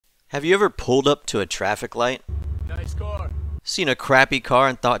Have you ever pulled up to a traffic light, Nice car. seen a crappy car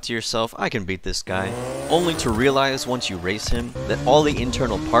and thought to yourself, I can beat this guy, only to realize once you race him that all the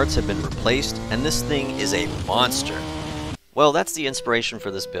internal parts have been replaced and this thing is a monster? Well, that's the inspiration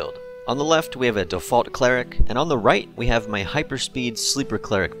for this build. On the left we have a default Cleric, and on the right we have my Hyperspeed Sleeper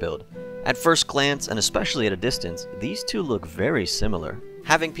Cleric build. At first glance, and especially at a distance, these two look very similar.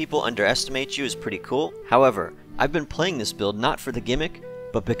 Having people underestimate you is pretty cool. However, I've been playing this build not for the gimmick,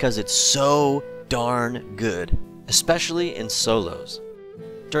 but because it's so darn good, especially in solos.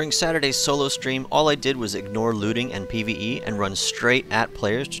 During Saturday's solo stream, all I did was ignore looting and PvE and run straight at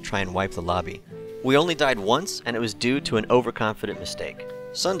players to try and wipe the lobby. We only died once, and it was due to an overconfident mistake.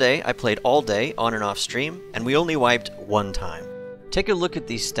 Sunday, I played all day on and off stream, and we only wiped one time. Take a look at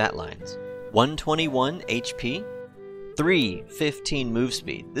these stat lines. 121 HP, 315 move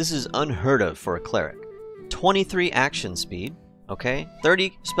speed. This is unheard of for a Cleric. 23 action speed, okay?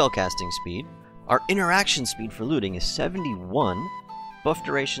 30 spellcasting speed. Our interaction speed for looting is 71. Buff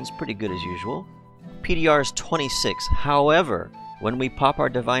duration's pretty good as usual. PDR is 26. However, when we pop our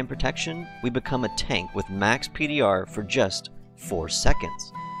Divine Protection, we become a tank with max PDR for just 4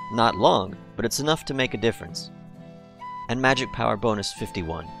 seconds. Not long, but it's enough to make a difference. And magic power bonus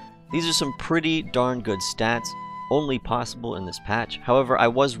 51. These are some pretty darn good stats, only possible in this patch. However, I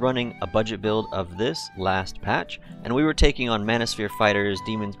was running a budget build of this last patch, and we were taking on Manosphere fighters,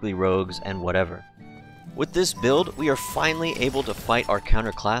 Demon's Glee rogues, and whatever. With this build, we are finally able to fight our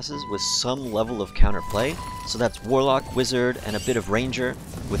counter classes with some level of counterplay. So that's Warlock, Wizard, and a bit of Ranger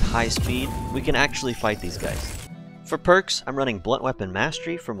with high speed. We can actually fight these guys. For perks, I'm running Blunt Weapon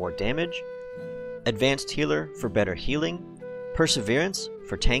Mastery for more damage, Advanced Healer for better healing, Perseverance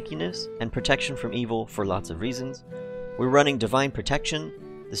for tankiness, and Protection from Evil for lots of reasons. We're running Divine Protection,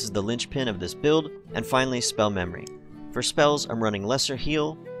 this is the linchpin of this build, and finally Spell Memory. For spells, I'm running Lesser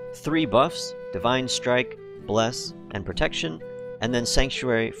Heal, 3 buffs, Divine Strike, Bless, and Protection, and then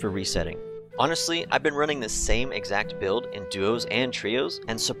Sanctuary for resetting. Honestly, I've been running the same exact build in duos and trios,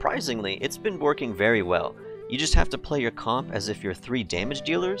 and surprisingly, it's been working very well. You just have to play your comp as if you're 3 damage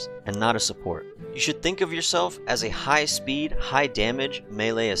dealers and not a support. You should think of yourself as a high speed, high damage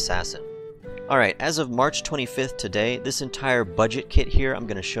melee assassin. Alright, as of March 25th today, this entire budget kit here I'm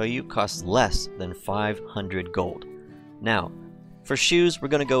going to show you costs less than 500 gold. Now, for shoes, we're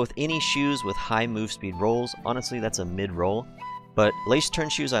going to go with any shoes with high move speed rolls. Honestly, that's a mid roll. But lace turn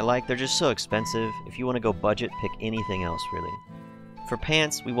shoes I like, they're just so expensive. If you want to go budget, pick anything else really. For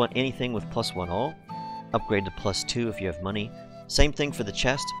pants, we want anything with +1 all. Upgrade to +2 if you have money. Same thing for the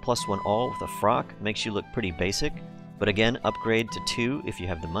chest, +1 all with a frock, makes you look pretty basic. But again, upgrade to 2 if you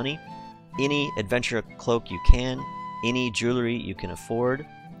have the money. Any adventure cloak you can, any jewelry you can afford.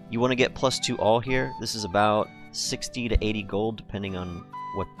 You want to get +2 all here. This is about 60 to 80 gold depending on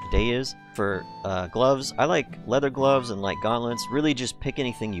what the day is. For gloves, I like leather gloves and light gauntlets. Really just pick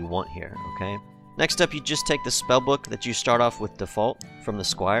anything you want here, okay? Next up, you just take the spellbook that you start off with default from the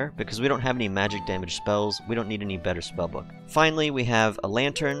Squire, because we don't have any magic damage spells, we don't need any better spellbook. Finally, we have a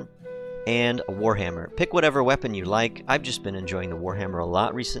lantern and a warhammer. Pick whatever weapon you like. I've just been enjoying the warhammer a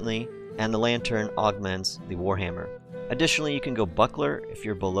lot recently, and the lantern augments the warhammer. Additionally, you can go buckler if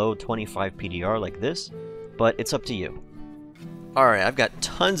you're below 25 PDR like this, but it's up to you. Alright, I've got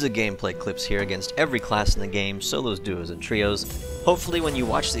tons of gameplay clips here against every class in the game, solos, duos, and trios. Hopefully when you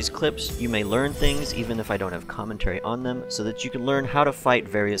watch these clips, you may learn things even if I don't have commentary on them, so that you can learn how to fight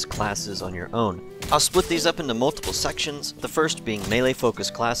various classes on your own. I'll split these up into multiple sections, the first being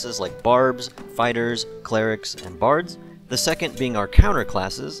melee-focused classes like barbs, fighters, clerics, and bards. The second being our counter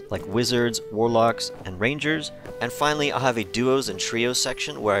classes like wizards, warlocks, and rangers. And finally, I'll have a duos and trios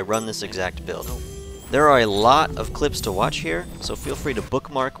section where I run this exact build. There are a lot of clips to watch here, so feel free to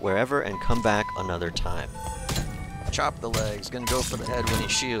bookmark wherever and come back another time. Chop the legs, gonna go for the head when he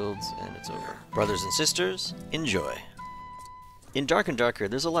shields, and it's over. Brothers and sisters, enjoy. In Dark and Darker,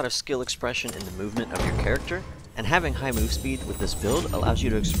 there's a lot of skill expression in the movement of your character, and having high move speed with this build allows you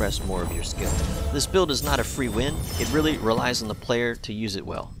to express more of your skill. This build is not a free win, it really relies on the player to use it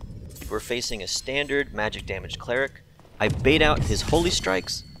well. We're facing a standard magic damage cleric. I bait out his holy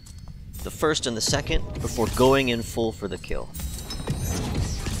strikes, the first and the second, before going in full for the kill.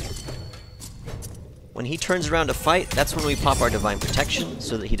 When he turns around to fight, that's when we pop our Divine Protection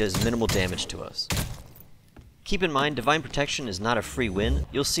so that he does minimal damage to us. Keep in mind, Divine Protection is not a free win.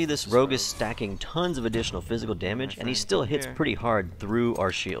 You'll see this rogue is stacking tons of additional physical damage, and he still hits pretty hard through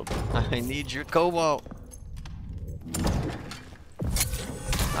our shield. I need your cobalt!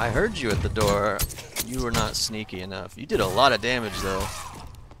 I heard you at the door. You were not sneaky enough. You did a lot of damage though.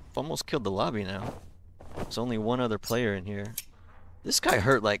 Almost killed the lobby now. There's only one other player in here. This guy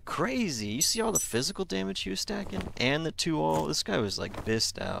hurt like crazy. You see all the physical damage he was stacking? And the 2-all? This guy was like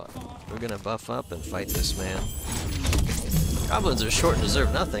pissed out. We're gonna buff up and fight this man. Goblins are short and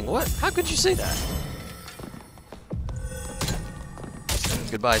deserve nothing. What? How could you say that?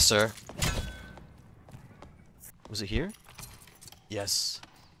 Goodbye, sir. Was it here? Yes.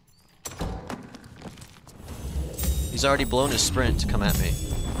 He's already blown his sprint to come at me.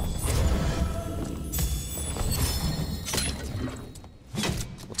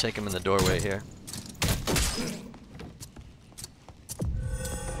 We'll take him in the doorway here.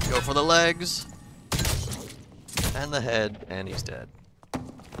 Go for the legs. And the head, and he's dead.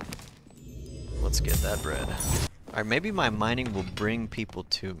 Let's get that bread. Alright, maybe my mining will bring people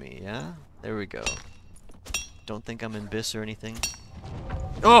to me, yeah? There we go. Don't think I'm in Biss or anything.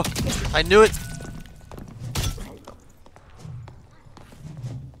 Oh! I knew it!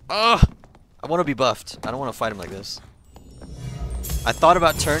 Oh! I want to be buffed. I don't want to fight him like this. I thought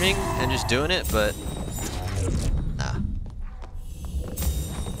about turning and just doing it, but... nah.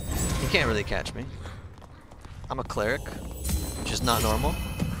 He can't really catch me. I'm a cleric, which is not normal.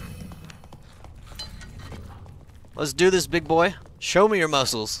 Let's do this, big boy. Show me your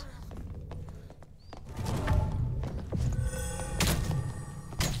muscles.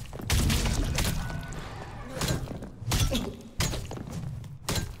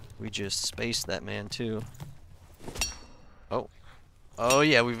 We just spaced that man too. Oh. Oh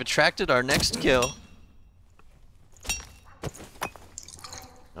yeah, we've attracted our next kill.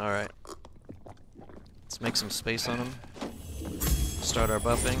 Alright. Let's make some space on him. Start our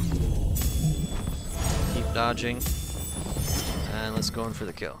buffing. Keep dodging. And let's go in for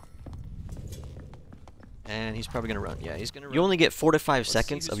the kill. And he's probably gonna run. Yeah, he's gonna run. You only get 4 to 5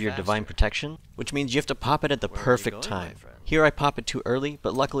 seconds of your divine protection, which means you have to pop it at the perfect time. Here I pop it too early,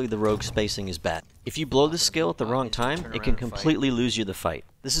 but luckily the rogue spacing is bad. If you blow this skill at the wrong time, it can completely lose you the fight.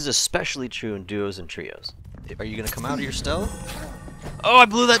 This is especially true in duos and trios. Are you gonna come out of your stealth? Oh, I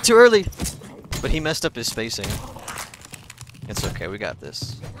blew that too early! But he messed up his spacing. It's okay, we got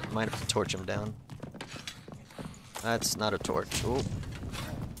this. Might have to torch him down. That's not a torch. Ooh.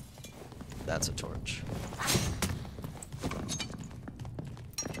 That's a torch.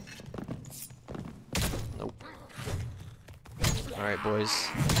 Nope. Alright, boys.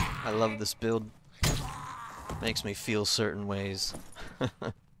 I love this build. Makes me feel certain ways.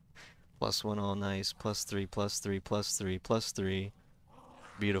 +1 all nice. +3, +3, +3, +3.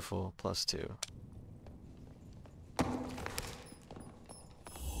 Beautiful. +2.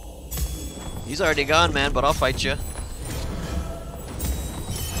 He's already gone, man, but I'll fight you.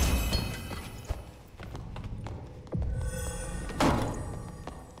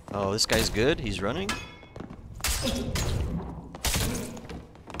 Oh, this guy's good. He's running.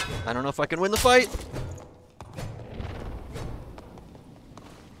 I don't know if I can win the fight.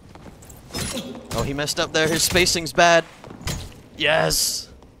 Oh, he messed up there. His spacing's bad. Yes.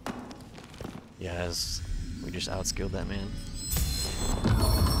 Yes. We just outskilled that man.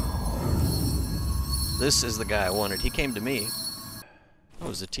 This is the guy I wanted. He came to me. Oh, it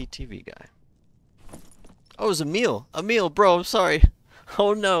was a TTV guy. Oh, it was Emil. Emil, bro, I'm sorry.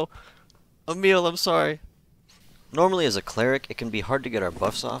 Oh no. Emil, I'm sorry. Normally as a cleric, it can be hard to get our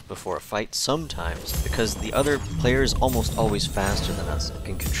buffs off before a fight sometimes, because the other player is almost always faster than us and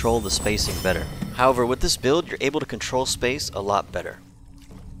can control the spacing better. However, with this build, you're able to control space a lot better.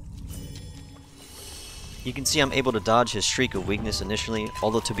 You can see I'm able to dodge his streak of weakness initially,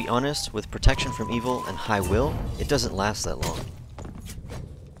 although to be honest, with protection from evil and high will, it doesn't last that long.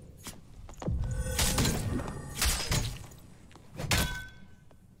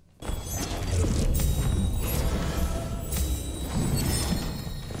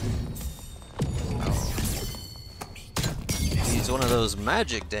 He's one of those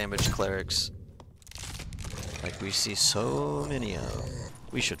magic damage clerics, like we see so many of.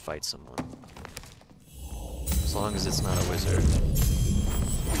 We should fight someone. As long as it's not a wizard.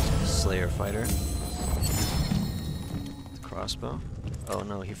 Slayer fighter. The crossbow. Oh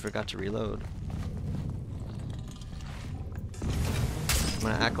no, he forgot to reload. I'm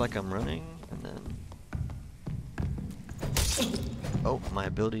gonna act like I'm running, and then... Oh, my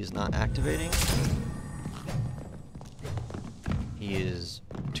ability is not activating. He is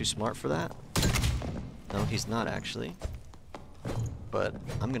too smart for that. No, he's not actually. But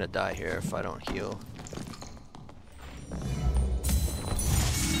I'm gonna die here if I don't heal.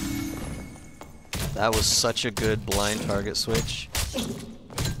 That was such a good blind target switch.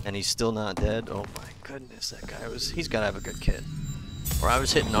 And he's still not dead. Oh my goodness, that guy he's gotta have a good kit. Or I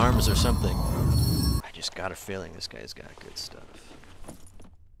was hitting arms or something. I just got a feeling this guy's got good stuff.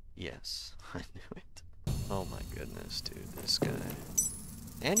 Yes, I knew it. Oh my goodness, dude, this guy.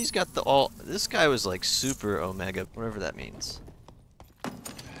 And he's got the all. This guy was like super Omega, whatever that means.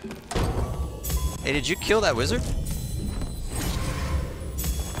 Hey, did you kill that wizard?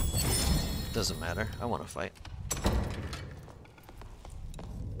 Doesn't matter. I want to fight.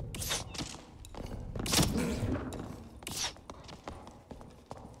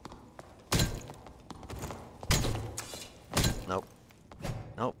 Nope.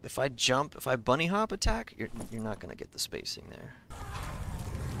 Nope. If I jump, if I bunny hop attack, you're not gonna get the spacing there.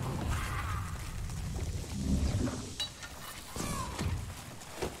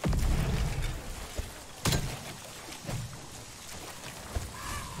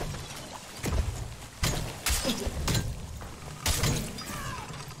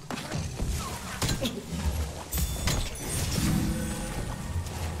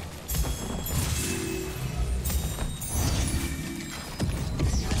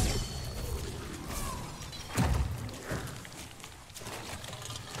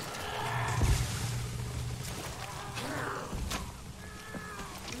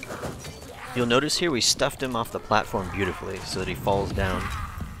 You'll notice here we stuffed him off the platform beautifully so that he falls down.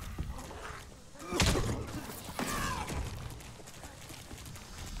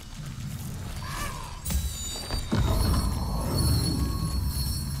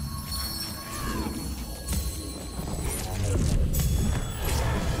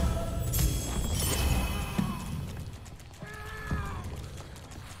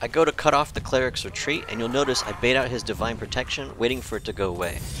 I go to cut off the Cleric's retreat, and you'll notice I bait out his Divine Protection, waiting for it to go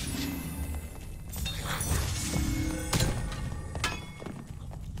away.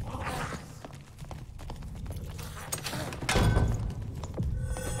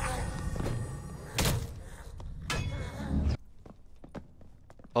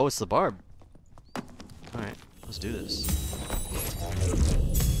 Oh, it's the Barb. Alright, let's do this.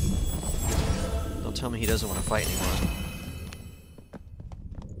 Don't tell me he doesn't want to fight anymore.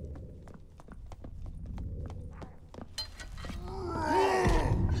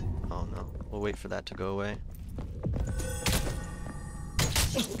 Oh no, we'll wait for that to go away.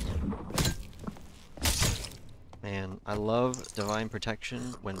 Man, I love Divine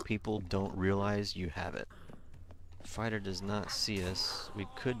Protection when people don't realize you have it. Fighter does not see us. We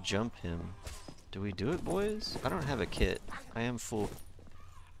could jump him. Do we do it, boys? I don't have a kit. I am full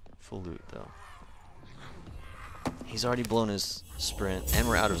loot though. He's already blown his sprint, and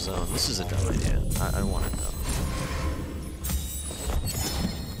we're out of zone. This is a dumb idea. I don't want it though.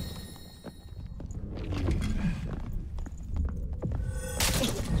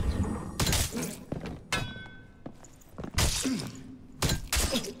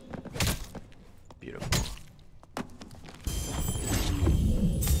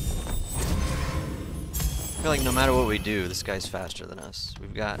 I feel like no matter what we do, this guy's faster than us.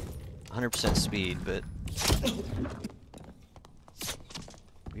 We've got 100% speed, but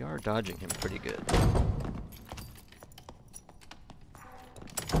we are dodging him pretty good.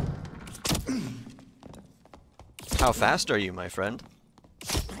 How fast are you, my friend?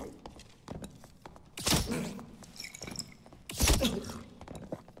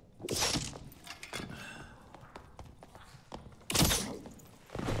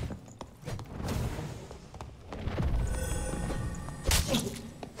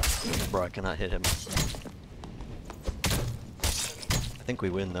 Bro, I cannot hit him. I think we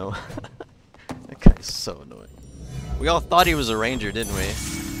win though. That guy's so annoying. We all thought he was a ranger, didn't we?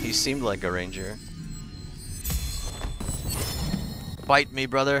 He seemed like a ranger. Bite me,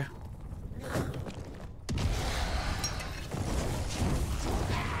 brother.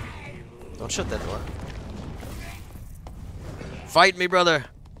 Don't shut that door. Fight me, brother.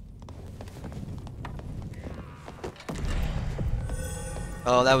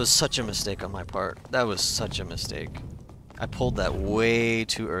 Oh, that was such a mistake on my part. That was such a mistake. I pulled that way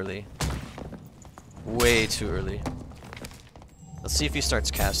too early. Way too early. Let's see if he starts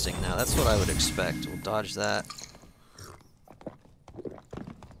casting now. That's what I would expect. We'll dodge that.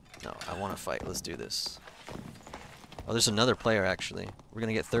 No, I want to fight. Let's do this. Oh, there's another player, actually. We're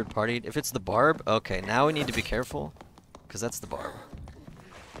going to get third-partied. If it's the Barb, okay, now we need to be careful, because that's the Barb.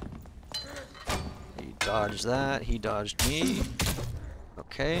 He dodged that. He dodged me.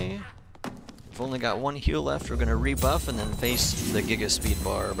 Okay. We've only got one heal left. We're going to rebuff and then face the Giga Speed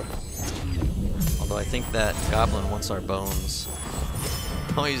Barb. Although I think that Goblin wants our bones.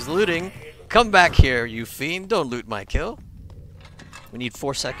 Oh, he's looting. Come back here, you fiend. Don't loot my kill. We need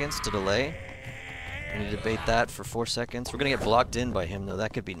 4 seconds to delay. We need to bait that for 4 seconds. We're going to get blocked in by him, though.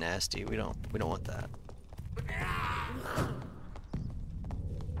 That could be nasty. We don't want that.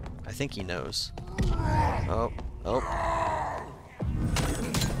 I think he knows. Oh.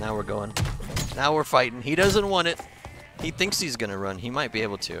 Now we're going. Now we're fighting. He doesn't want it. He thinks he's gonna run. He might be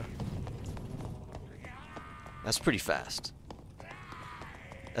able to. That's pretty fast.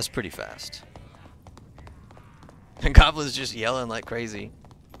 That's pretty fast. And Goblin's just yelling like crazy.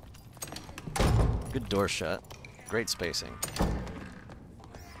 Good door shut. Great spacing.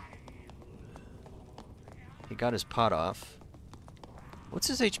 He got his pot off. What's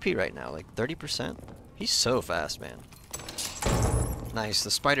his HP right now? Like 30%? He's so fast, man. Nice.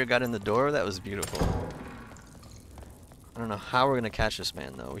 The spider got in the door. That was beautiful. I don't know how we're going to catch this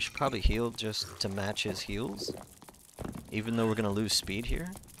man, though. We should probably heal just to match his heals. Even though we're going to lose speed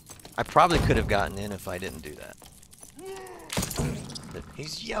here. I probably could have gotten in if I didn't do that. But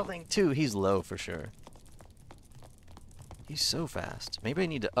he's yelling, too. He's low for sure. He's so fast. Maybe I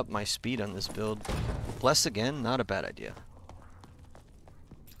need to up my speed on this build. Bless again? Not a bad idea.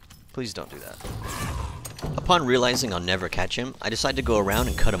 Please don't do that. Upon realizing I'll never catch him, I decide to go around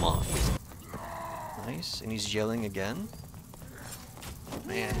and cut him off. Nice, and he's yelling again.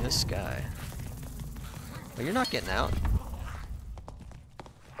 Man, this guy. But you're not getting out.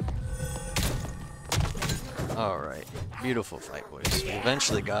 Alright, beautiful fight, boys. We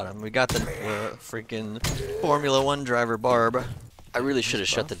eventually got him. We got the freaking Formula 1 driver, Barb. I really should have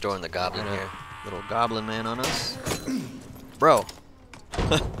shut the door on the goblin here. Little goblin man on us. Bro.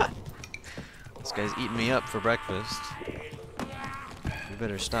 This guy's eating me up for breakfast. You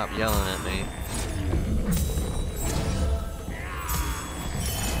better stop yelling at me.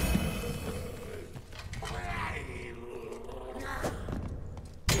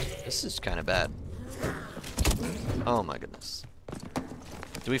 This is kind of bad. Oh my goodness.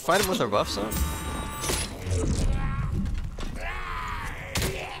 Do we fight him with our buffs on?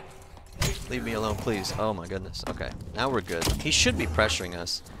 Leave me alone, please. Oh my goodness. Okay, now we're good. He should be pressuring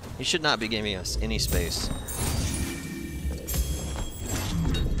us. He should not be giving us any space.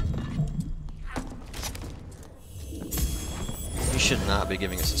 He should not be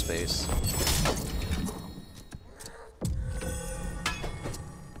giving us a space.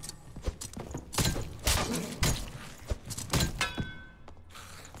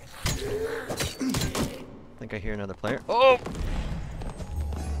 I think I hear another player. Oh!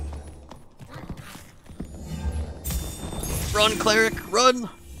 Run, Cleric, run!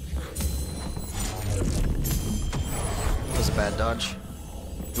 That was a bad dodge.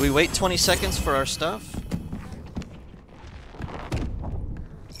 Do we wait 20 seconds for our stuff?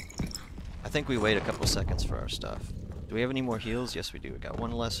 I think we wait a couple seconds for our stuff. Do we have any more heals? Yes, we do. We got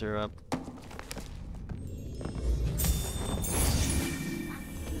one lesser up.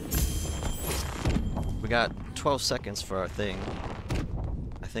 We got 12 seconds for our thing.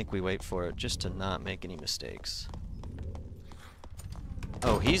 I think we wait for it just to not make any mistakes.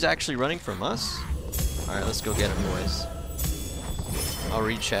 Oh, he's actually running from us? Alright, let's go get him, boys. I'll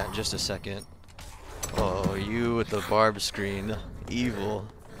read chat in just a second. Oh, you with the barb screen. Evil.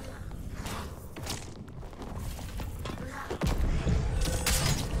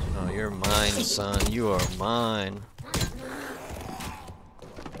 Oh, you're mine, son. You are mine.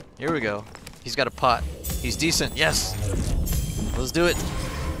 Here we go. He's got a pot. He's decent. Yes! Let's do it.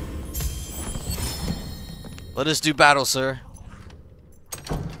 Let us do battle, sir.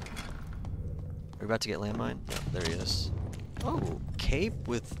 We're about to get landmine? Yeah, there he is. Oh, cape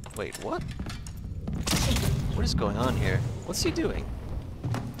with... Wait, what? What is going on here? What's he doing?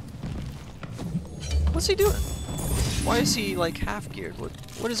 What's he doing? Why is he, like, half-geared?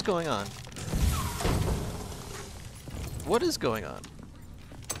 What is going on? What is going on?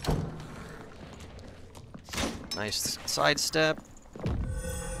 Nice sidestep.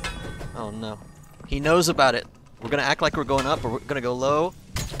 Oh, no. He knows about it. We're gonna act like we're going up, or we're gonna go low.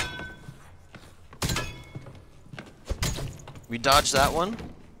 We dodged that one.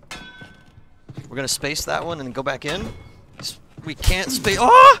 We're gonna space that one and then go back in. We can't space.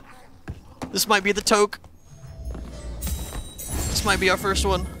 Oh! This might be the toke. This might be our first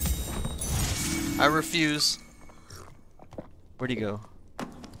one. I refuse. Where'd he go?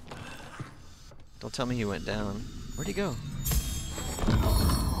 Don't tell me he went down. Where'd he go?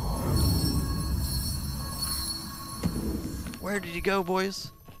 Where did he go,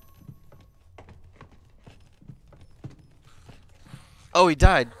 boys? Oh, he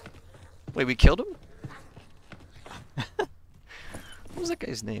died. Wait, we killed him? What was that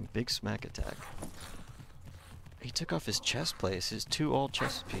guy's name? Big Smack Attack. He took off his chest plate, his 2 old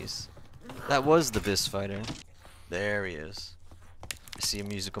chest piece. That was the Biss fighter. There he is. I see a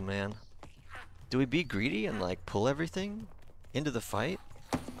musical man. Do we be greedy and like pull everything into the fight?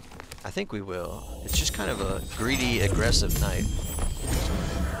 I think we will. It's just kind of a greedy, aggressive night.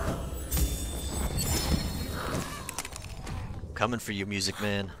 Coming for you, music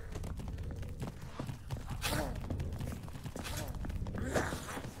man.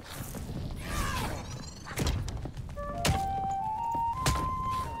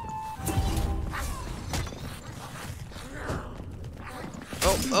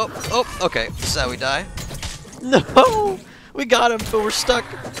 Oh, okay. This is how we die. No! We got him, but we're stuck.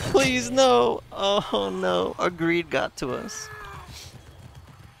 Please, no. Oh, no. Our greed got to us.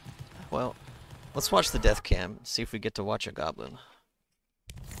 Well, let's watch the death cam. See if we get to watch a goblin.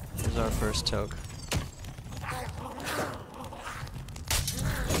 Here's our first toke.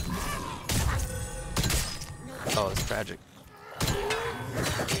 Oh, it's tragic.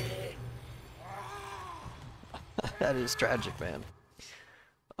 That is tragic, man.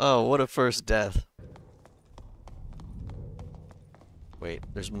 Oh, what a first death. Wait,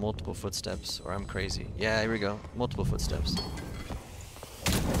 there's multiple footsteps, or I'm crazy. Yeah, here we go. Multiple footsteps.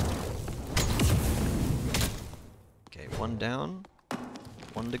 Okay, one down,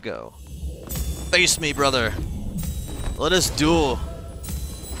 one to go. Face me, brother! Let us duel!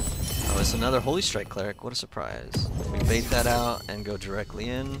 Oh, it's another Holy Strike Cleric. What a surprise. We bait that out and go directly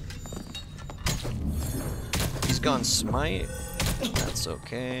in. He's gone Smite. That's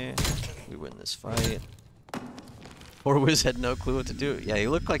okay. We win this fight. Poor Wiz had no clue what to do. Yeah, he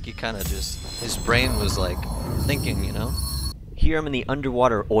looked like he kind of just... His brain was like thinking, you know? Here I'm in the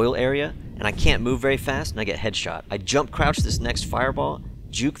underwater oil area, and I can't move very fast, and I get headshot. I jump crouch this next fireball,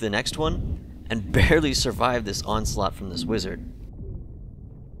 juke the next one, and barely survive this onslaught from this wizard.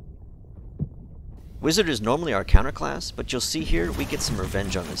 Wizard is normally our counterclass, but you'll see here we get some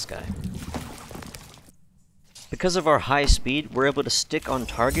revenge on this guy. Because of our high speed, we're able to stick on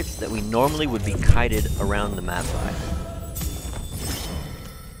targets that we normally would be kited around the map by.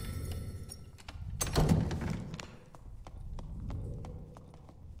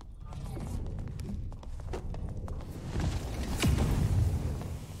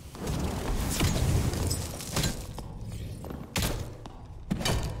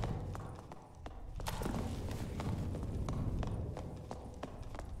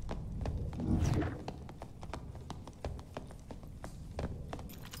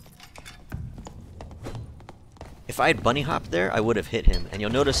 If I had bunny hopped there, I would have hit him, and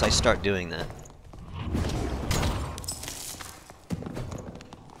you'll notice I start doing that.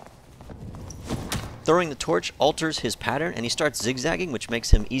 Throwing the torch alters his pattern, and he starts zigzagging, which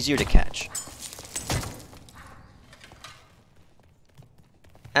makes him easier to catch.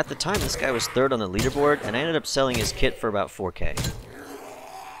 At the time, this guy was third on the leaderboard, and I ended up selling his kit for about 4K.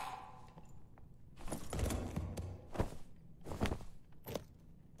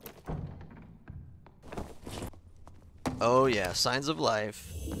 Oh yeah, signs of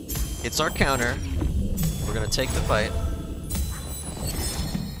life. It's our counter. We're gonna take the fight.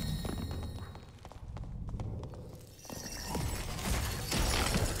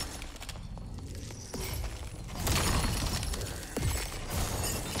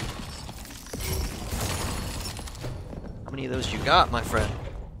 How many of those you got, my friend?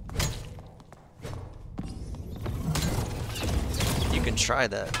 You can try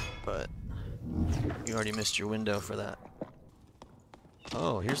that, but you already missed your window for that.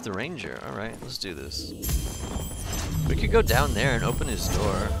 Oh, here's the ranger. Alright, let's do this. We could go down there and open his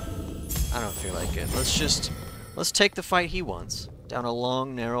door. I don't feel like it. Let's take the fight he wants. Down a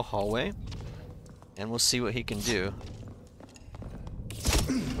long, narrow hallway. And we'll see what he can do.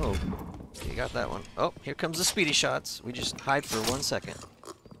 Oh, you got that one. Oh, here comes the speedy shots. We just hide for 1 second.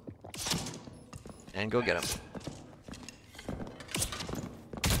 And go get him.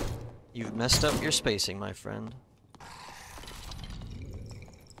 You've messed up your spacing, my friend.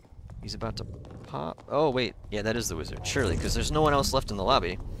 He's about to pop. Oh, wait. Yeah, that is the wizard. Surely, because there's no one else left in the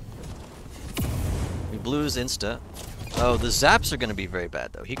lobby. We blew his insta. Oh, the zaps are going to be very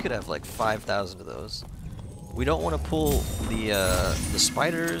bad, though. He could have, like, 5,000 of those. We don't want to pull the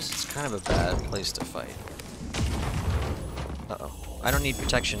spiders. It's kind of a bad place to fight. Uh-oh. I don't need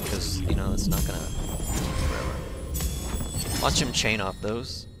protection, because, you know, it's not going to... forever. Watch him chain off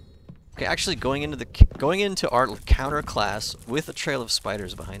those. Okay, actually going into our counter class with a trail of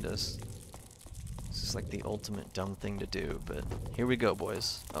spiders behind us. This is like the ultimate dumb thing to do, but here we go,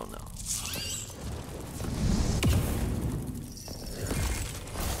 boys. Oh no.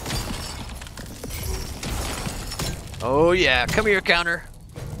 Oh yeah, come here, counter.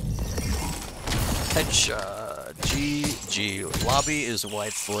 Headshot. GG. Lobby is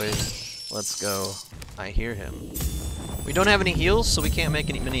white, boys. Let's go. I hear him. We don't have any heals, so we can't make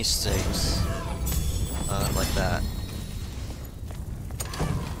any mini saves. Like that.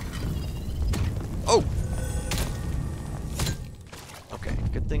 Oh! Okay,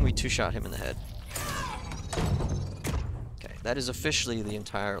 good thing we two-shot him in the head. Okay, that is officially the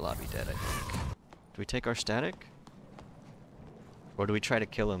entire lobby dead, I think. Do we take our static? Or do we try to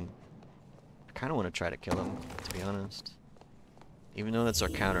kill him? I kind of want to try to kill him, to be honest. Even though that's our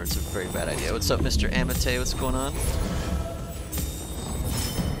counter, it's a very bad idea. What's up, Mr. Amate? What's going on?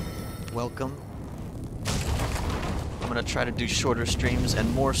 welcome. I'm gonna try to do shorter streams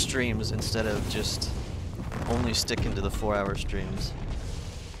and more streams instead of just only sticking to the 4-hour streams.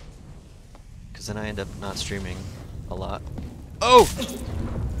 Because then I end up not streaming a lot. Oh!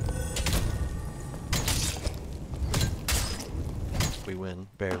 We win,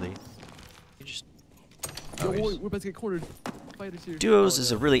 barely. You just... Oh, we're about to get cornered. Fighters here. Duos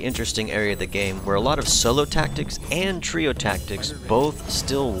is a really interesting area of the game where a lot of solo tactics and trio tactics both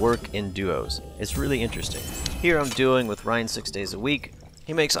still work in duos. It's really interesting. Here I'm duoing with Ryan 6 days a week.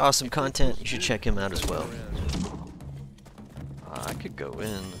 He makes awesome content. You should check him out as well. I could go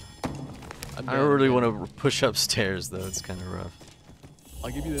in. I don't really want to push upstairs though. It's kind of rough. I'll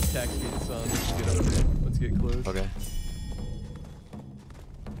give you the attack speed song. Let's get up there. Let's get close. Okay.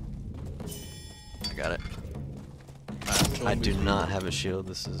 I got it. I do not have a shield.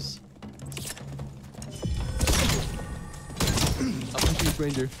 This is... I'll punch you with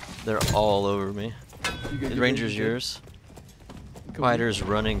Ranger. They're all over me. The Ranger's yours. Fighter's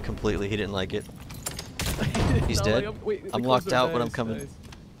running completely. He didn't like it. He's dead. Like I'm locked out when I'm coming. Nice.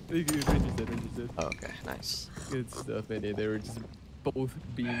 Ranger's dead. Ranger's dead. Oh, okay, nice. Good stuff, man. They were just both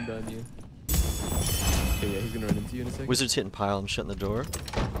beamed on you. Okay, yeah, he's gonna run into you in a second. Wizard's hitting pile. I'm shutting the door.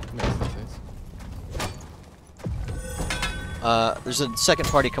 Nice. There's a second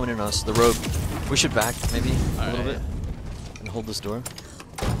party coming in on us. The rogue. We should back maybe a little bit and hold this door.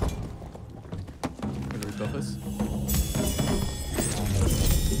 Gonna rebuff us.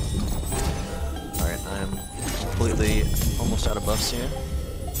 All right, I'm completely almost out of buffs here.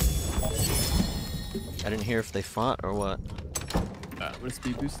 I didn't hear if they fought or what. I'm gonna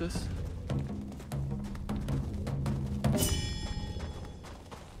speed boost this.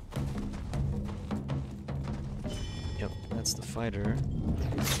 Yep, that's the fighter.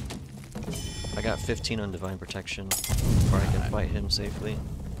 I got 15 on divine protection before I can fight him safely.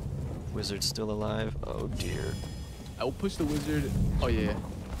 Wizard's still alive. Oh dear. I will push the wizard. Oh yeah.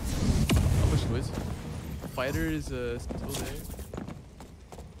 I'll push the wizard. Fighter is still there.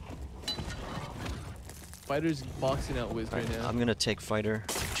 Fighter's boxing out wizard right now. I'm gonna take fighter.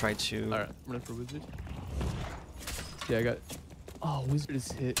 Try to. Alright, I'm running for wizard. Yeah, I got. Oh, wizard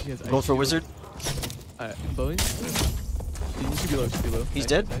is hit. He has Going for wizard. Alright, I'm bowing. He should be low. Should be low. He's nice,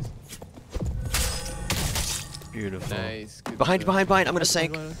 dead. Nice. Beautiful. Nice. Good Behind. stuff. I'm gonna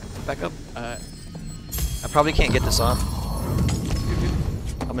sank. Back up. I probably can't get this off. good.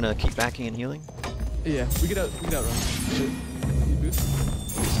 I'm gonna keep backing and healing. Yeah, we get out. We get out. Run.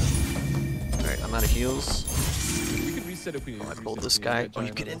 Alright, I'm out of heals. We could reset if we need. I pulled this guy. Oh,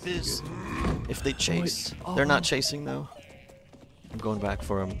 you can invis. If they chase. Oh. They're not chasing though. I'm going back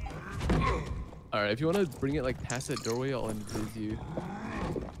for him. Alright, if you want to bring it like past that doorway, I'll invis you.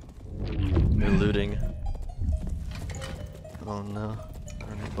 They're looting. Oh no. I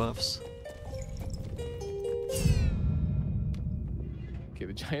don't have buffs. Okay,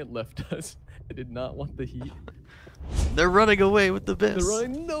 the giant left us. I did not want the heat. They're running away with the best. They're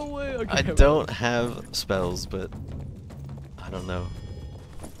running. No way. Okay, I don't have spells, but I don't know.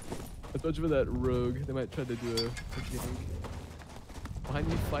 Let's watch for that rogue. They might try to do a beginning. Behind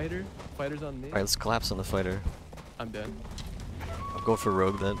me, fighter. Fighter's on me. Alright, let's collapse on the fighter. I'm dead. I'll go for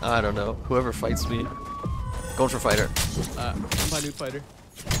rogue then. I don't know. Whoever fights me. Going for fighter. I'm behind new fighter.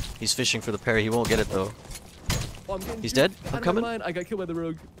 He's fishing for the parry. He won't get it though. Oh, I'm getting He's shoot. dead? I'm coming. I got killed by the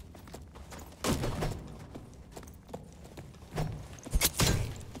rogue.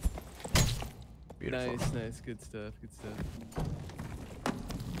 Beautiful. Nice. Good stuff.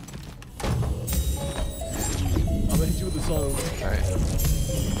 I'm gonna hit you with the song. Alright.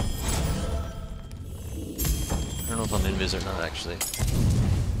 I don't know if I'm invis or not actually.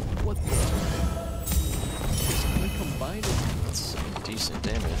 What the? I'm gonna combine it. That's some decent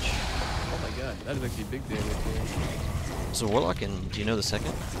damage. Oh my god, that is actually big damage here. So Warlock and do you know the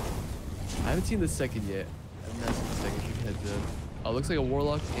second? I haven't seen the second yet. I have not seen the second. Keep your heads up. Oh, looks like a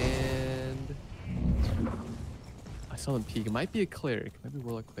Warlock and... I saw him peek. It might be a Cleric. It might be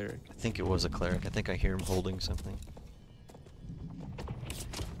Warlock Cleric. I think it was a cleric. I think I hear him holding something.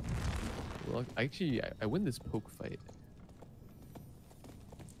 Warlock. Actually, I win this poke fight.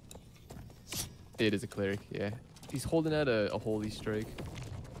 It is a Cleric, yeah. He's holding out a Holy Strike.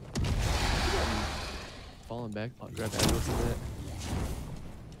 Falling back. I'll grab arrows in that.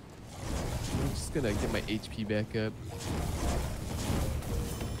 I'm just gonna get my HP back up.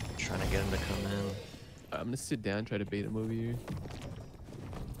 Trying to get him to come in. I'm gonna sit down, try to bait him over here.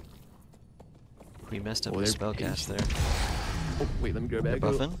 We messed up Oh, the they're spellcast there. Oh, wait, let me grab They're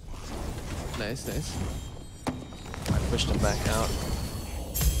back up. buffing. Nice. I pushed him back out.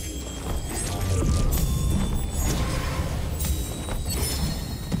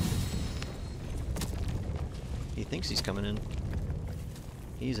 thinks he's coming in.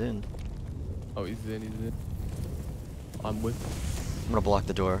 He's in. Oh, he's in, he's in. I'm with. I'm gonna block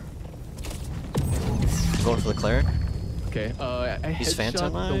the door. I'm going for the cleric. Okay, I He's headshot the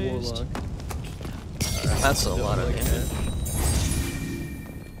phantomized. warlock. That's a lot of like damage.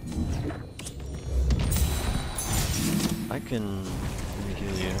 I can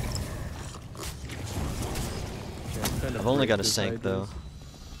heal you. Okay, I've only got a sank though.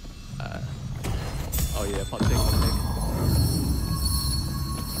 Oh yeah, pop tank, pop tank.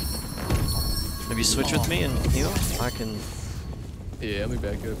 Maybe switch with me and heal? I can... Yeah, let me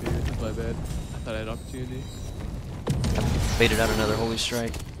back up here. That's my bad. I thought I had opportunity. Baited out another holy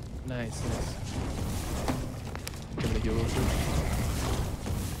strike. Nice, nice. I'm gonna heal real quick.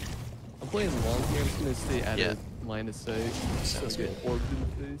 I'm playing long here. I'm just gonna stay out of line of sight. Sounds Get good. orbed in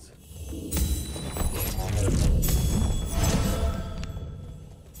the face.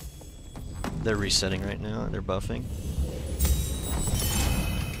 They're resetting right now. They're buffing.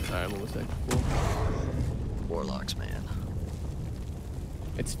 Alright, I'm almost back to full. Warlocks, man.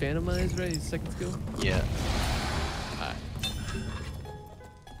 It's Phantomized, right? His second skill? Yeah. Alright.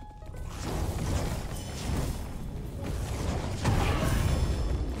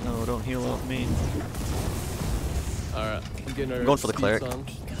 No, don't heal up me. Alright, I'm getting our I'm going for the speed cleric. song.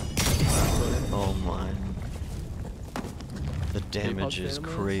 Oh my. The damage pop is Phantomized?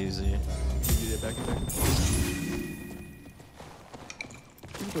 crazy. Yeah, back and back.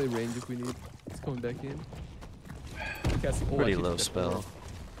 We can play range if we need. It's coming back in. Casting, Pretty actually, low that's spell.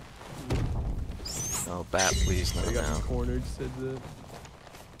 fine. Oh, bat, please, I not got now. cornered, said that.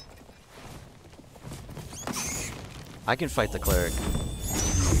 I can fight the cleric.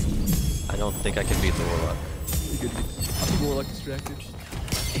 I don't think I can beat the warlock. You good? I'll keep Warlock distracted.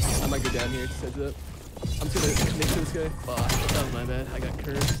 I might go down here, just heads up. I'm just gonna make sure this guy. Fuck, that was my bad. I got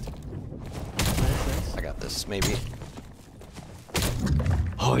cursed. Nice, nice. I got this, maybe.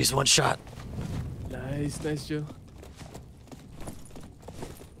 Oh, he's one shot. Nice, nice, Joe.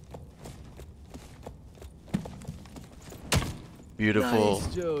 Beautiful.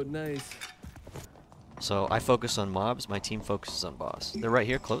 Nice, Joe, nice. So I focus on mobs, my team focuses on boss. They're right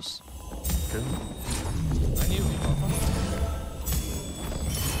here, close. Good. I need to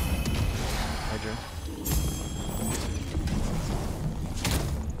Hydra.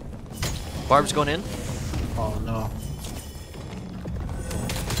 Barb's going in. Oh no.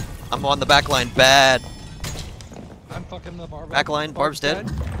 I'm on the back line, bad. I'm fucking the Barb. Back line, Barb's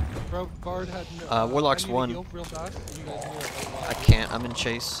dead. Bro, Bard had no, Warlock's I need to one. heal real fast. You guys need to- I can't, I'm in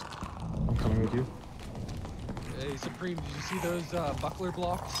chase. I'm coming with you. Hey, Supreme, did you see those buckler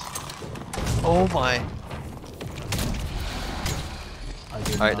blocks? Oh my.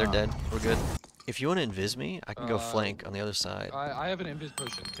 Alright, they're not. dead. We're good. If you want to invis me, I can go flank on the other side. I have an invis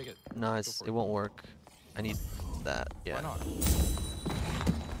potion. Take it. No, Go for it won't work. I need that. Why Yeah. not?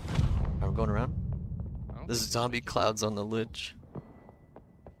 I'm going around. I don't There's think- zombie clouds on the lich.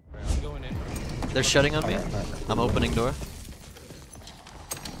 Alright, I'm going in. They're shutting on me. I'm opening door.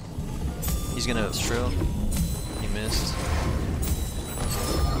 He's gonna shrill. He missed.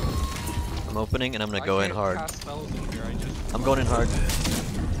 I'm opening and I'm gonna I go in can't hard. cast spells in here. I just. I'm going in hard.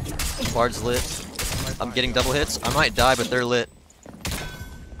 Bard's lit. I'm getting double hits. I might die, but they're lit.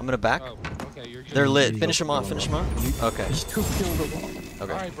 I'm gonna back. Oh, okay, you're good. They're lit. Finish them off. Finish them off. Okay. Just two kills the wall.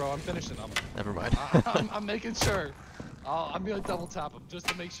 Okay. Alright, bro, I'm finishing. Never mind. I'm making sure. I'm gonna double tap them just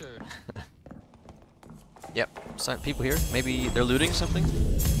to make sure. Yep. People here. Maybe they're looting something.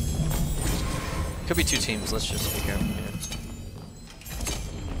 Could be two teams. Let's just be careful here.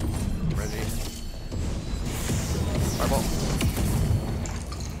 Ready. Fireball.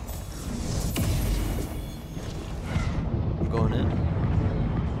 I'm going in.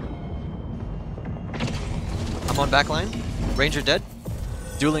 I'm on backline. Ranger dead.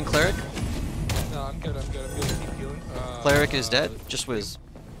 Dueling cleric. No, I'm good. I'm good. I'm good. Keep healing. Cleric is dead. Just whiz.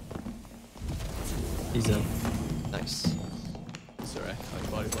 He's in. Nice. It's alright. I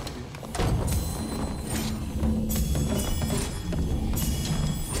can body block you.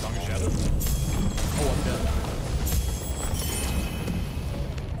 Strong shadow. Oh, I'm down.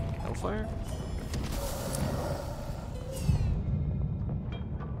 Hellfire.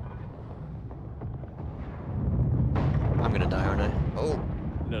 I'm gonna die, aren't I? Oh,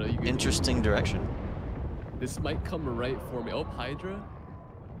 No, no, you good. interesting direction. This might come right for me. Oh, Hydra.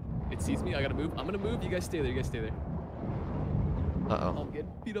 It sees me. I gotta move. I'm gonna move. You guys stay there. You guys stay there. Uh-oh. I'm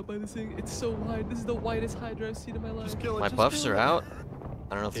getting beat up by this thing. It's so wide. This is the widest Hydra I've seen in my life. My buffs are out.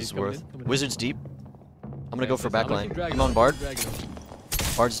 I don't know if Okay, this is he's coming worth. in, coming in. Wizard's deep. I'm gonna go for I'm gonna keep backline. dragging I'm on him, Bard. keep dragging him.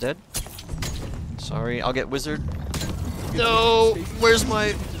 Bard's dead. Sorry, I'll get Wizard. No! Where's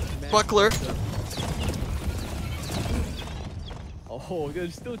my buckler? Oh, they're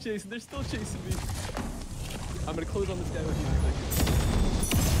still chasing. They're still chasing me. I'm gonna close on this guy with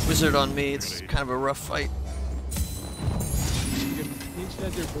you. Wizard on me. It's kind of a rough fight. You can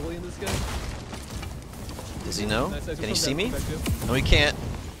as you're bullying this guy. Does he know? Nice, Can he see me? No, he can't.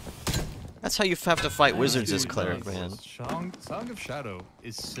 That's how you have to fight wizards as cleric, man. Song of Shadow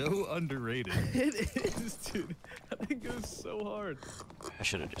is so underrated. It is, dude. That thing goes so hard. I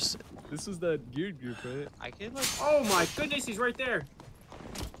should have just said. This was that geared group, right? I can like. Oh my goodness, he's right there.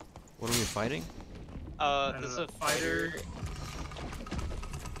 What are we fighting? This is a fighter.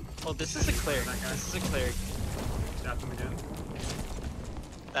 Oh, this is a cleric. This is a cleric. Stop him again.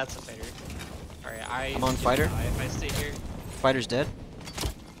 That's a fighter. Alright, I'm on fighter. If I stay here. Fighter's dead.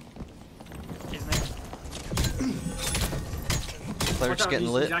 Isn't there? Cleric's getting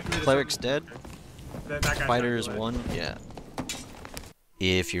lit. Cleric's dead. That guy's Fighter is not lit. one. Yeah.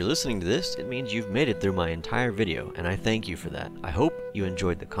 If you're listening to this, it means you've made it through my entire video, and I thank you for that. I hope you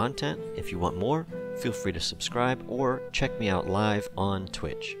enjoyed the content. If you want more, feel free to subscribe or check me out live on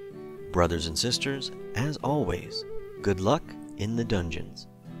Twitch. Brothers and sisters, as always, good luck in the dungeons.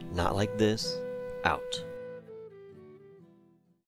 Not like this, out.